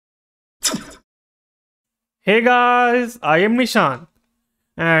Hey guys, I am Nishan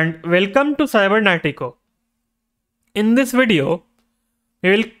and welcome to Cybernetico. In this video,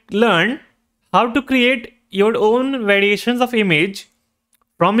 we will learn how to create your own variations of image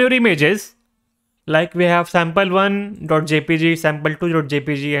from your images, like we have sample1.jpg,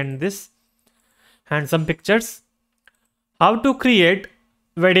 sample2.jpg and this, and some pictures. How to create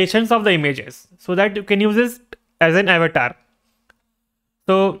variations of the images so that you can use it as an avatar.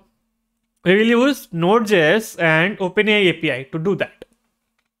 So we will use Node.js and OpenAI API to do that.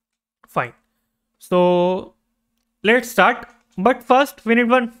 Fine. So let's start. But first we need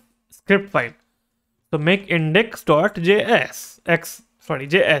one script file. So make index.js.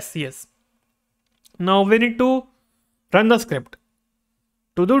 JS, yes. Now we need to run the script.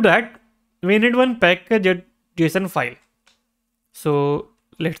 To do that, we need one package.json file. So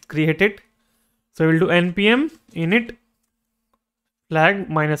let's create it. So we'll do npm init flag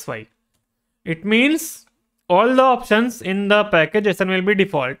 -y. It means all the options in the package.json will be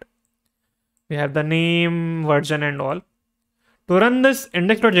default. We have the name, version and all. To run this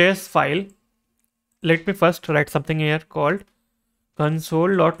index.js file, let me first write something here called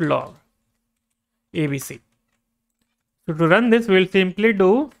console.log abc. So to run this, we will simply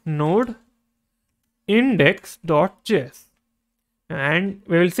do node index.js and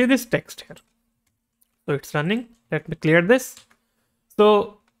we will see this text here. So it's running. Let me clear this.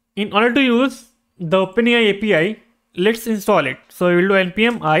 So in order to use the OpenAI API, let's install it. So we will do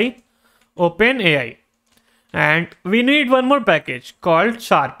npm I OpenAI and we need one more package called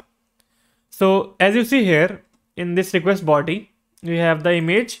sharp. So as you see here in this request body, we have the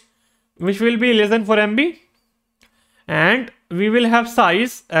image which will be less than 4 MB and we will have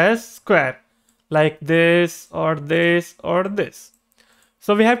size as square like this or this or this.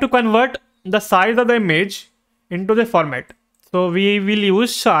 So we have to convert the size of the image into the format. So we will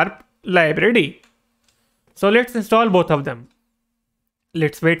use sharp library. So let's install both of them.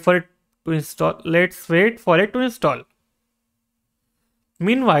 Let's wait for it to install.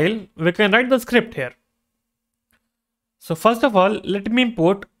 Meanwhile, we can write the script here. So first of all, let me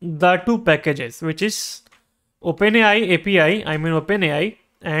import the two packages, which is OpenAI API, OpenAI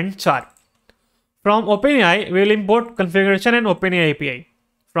and sharp. From OpenAI, we will import configuration and OpenAI API.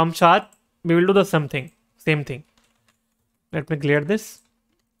 From sharp, we will do the same thing. Let me clear this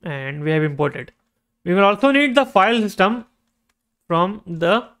and we have imported. We will also need the file system from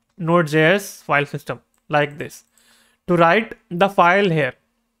the Node.js file system like this to write the file here.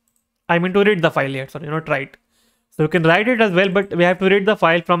 To read the file here, sorry, not write. So you can write it as well, but we have to read the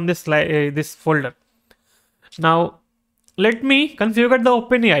file from this folder. Now let me configure the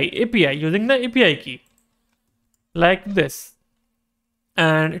OpenAI API using the API key like this.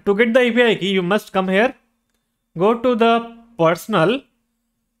 And to get the API key, you must come here, go to the personal,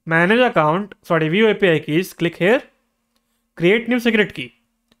 manage account, view API keys, click here, create new secret key.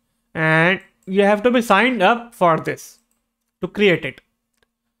 And you have to be signed up for this to create it.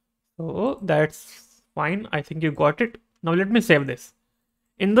 So that's fine. I think you got it. Now let me save this.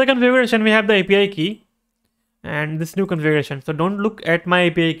 In the configuration, we have the API key and this new configuration. So don't look at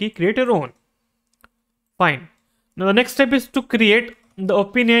my API key, create your own. Fine. Now the next step is to create the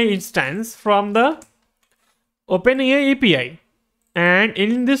OpenAI instance from the OpenAI API. And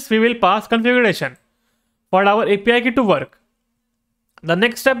in this, we will pass configuration for our API key to work. The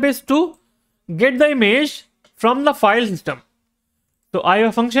next step is to get the image from the file system. So I have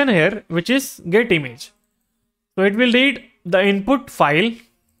a function here which is getImage. So it will read the input file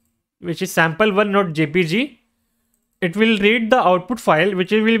which is sample1.jpg. It will read the output file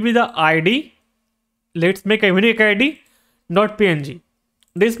which will be the ID. Let's make a unique ID .png.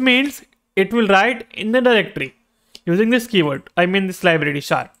 This means it will write in the directory using this keyword, this library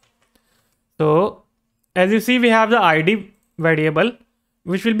sharp. So as you see, we have the ID variable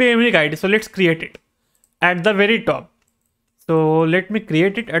which will be a unique ID. So let's create it at the very top. So let me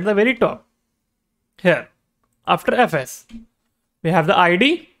create it at the very top here. After fs, we have the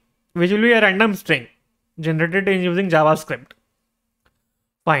ID which will be a random string generated using JavaScript.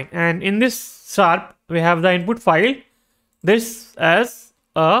 Fine. And in this sharp, we have the input file, this as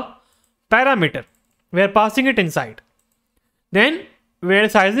a parameter. We are passing it inside. Then we are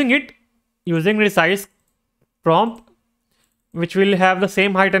sizing it using resize prompt, which will have the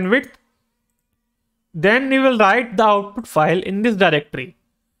same height and width. Then we will write the output file in this directory.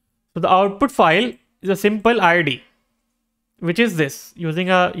 So the output file is a simple ID, which is this, using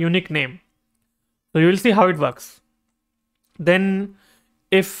a unique name. So you will see how it works. Then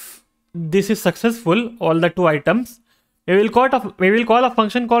if this is successful, all the two items, we will call a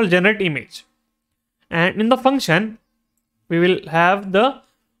function called generateImage. And in the function, we will have the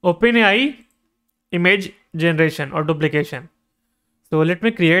OpenAI image generation or duplication. So let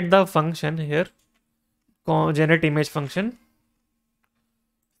me create the function here, generate image function.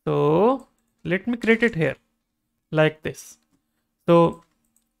 So let me create it here like this. So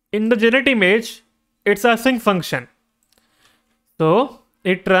in the generate image, it's a sync function. So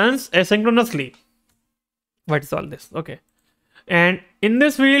it runs asynchronously. What is all this? Okay. And in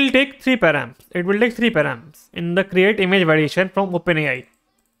this, we will take 3 params. It will take 3 params in the create image variation from OpenAI.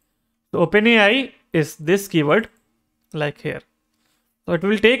 So OpenAI is this keyword like here. So it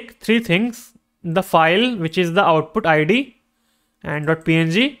will take 3 things: the file, which is the output ID and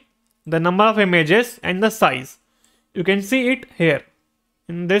 .png, the number of images, and the size. You can see it here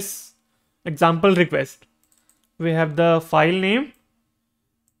in this example request. We have the file name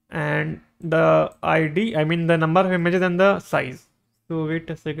and the ID, I mean the number of images and the size. So wait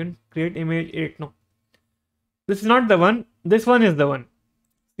a second, create image 8. No, this is not the one. This one is the one.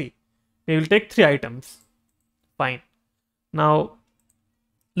 See, we will take 3 items. Fine. Now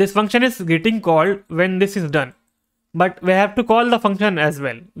this function is getting called when this is done, but we have to call the function as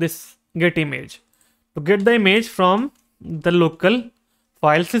well, this get image, to get the image from the local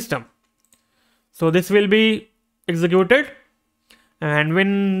file system. So this will be executed, and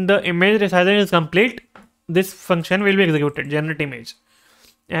when the image resizing is complete, this function will be executed, generate image,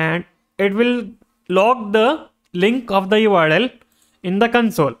 and it will log the link of the URL in the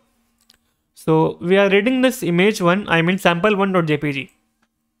console. So we are reading this image one, I mean sample1.jpg.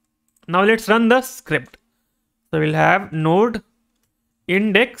 Now let's run the script. So we'll have node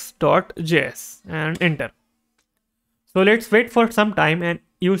index.js and enter. So let's wait for some time, and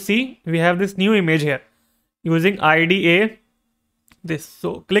you see we have this new image here using IDA this.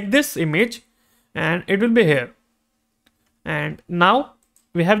 So click this image and it will be here. And now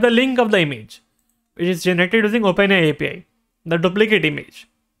we have the link of the image, which is generated using OpenAI API, the duplicate image,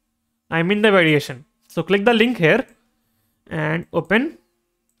 I mean the variation. So click the link here and open,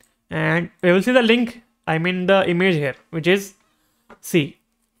 and we will see the link, I mean the image here, which is, see,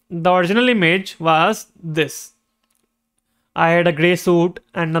 the original image was this. I had a gray suit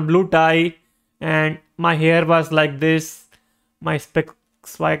and a blue tie, and my hair was like this, my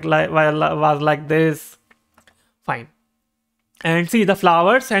specs was like this. Fine. And see, the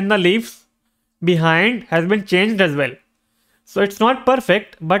flowers and the leaves behind has been changed as well. So it's not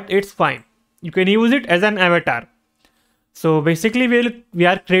perfect, but it's fine. You can use it as an avatar. So basically we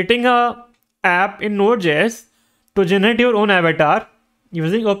are creating a app in Node.js to generate your own avatar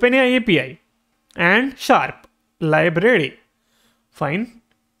using OpenAI API and Sharp library. Fine.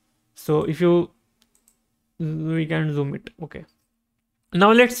 So if we can zoom it. Okay.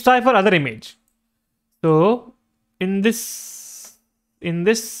 Now let's try for other image. So in this,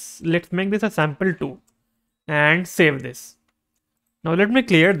 let's make this a sample 2 and save this. Now let me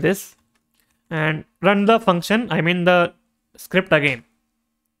clear this and run the function, I mean the script again.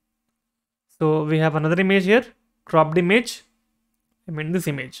 So we have another image here, cropped image, I mean this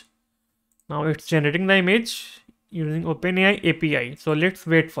image. Now it's generating the image using OpenAI API. So let's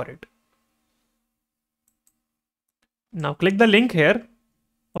wait for it. Now click the link here,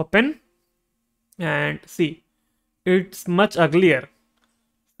 open, and see, it's much uglier.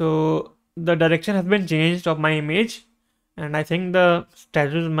 So the direction has been changed of my image, and I think the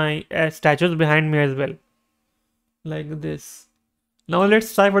statues behind me as well, like this. Now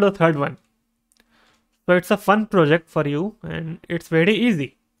let's try for the third one. So it's a fun project for you, and it's very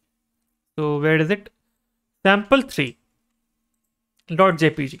easy. So where is it?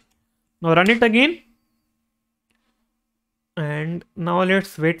 sample3.jpg. Now run it again, and now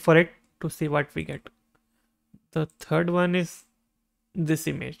let's wait for it to see what we get. The third one is this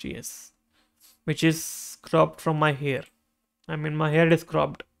image, yes, which is cropped from my hair. I mean my hair is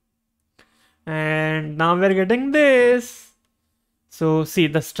cropped, and now we're getting this. So see,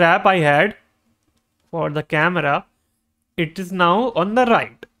 the strap I had for the camera, it is now on the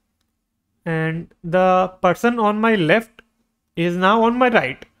right, and the person on my left is now on my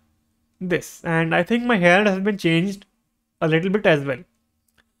right, this, and I think my hair has been changed a little bit as well.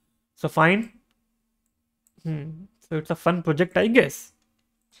 So fine. So it's a fun project, I guess.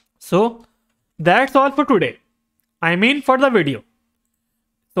 So that's all for today, I mean for the video.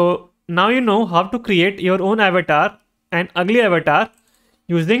 So now you know how to create your own avatar, an ugly avatar,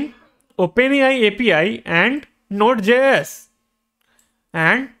 using OpenAI API and Node.js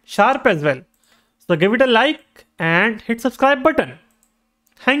and Sharp as well. So give it a like and hit subscribe button.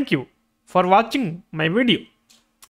 Thank you for watching my video.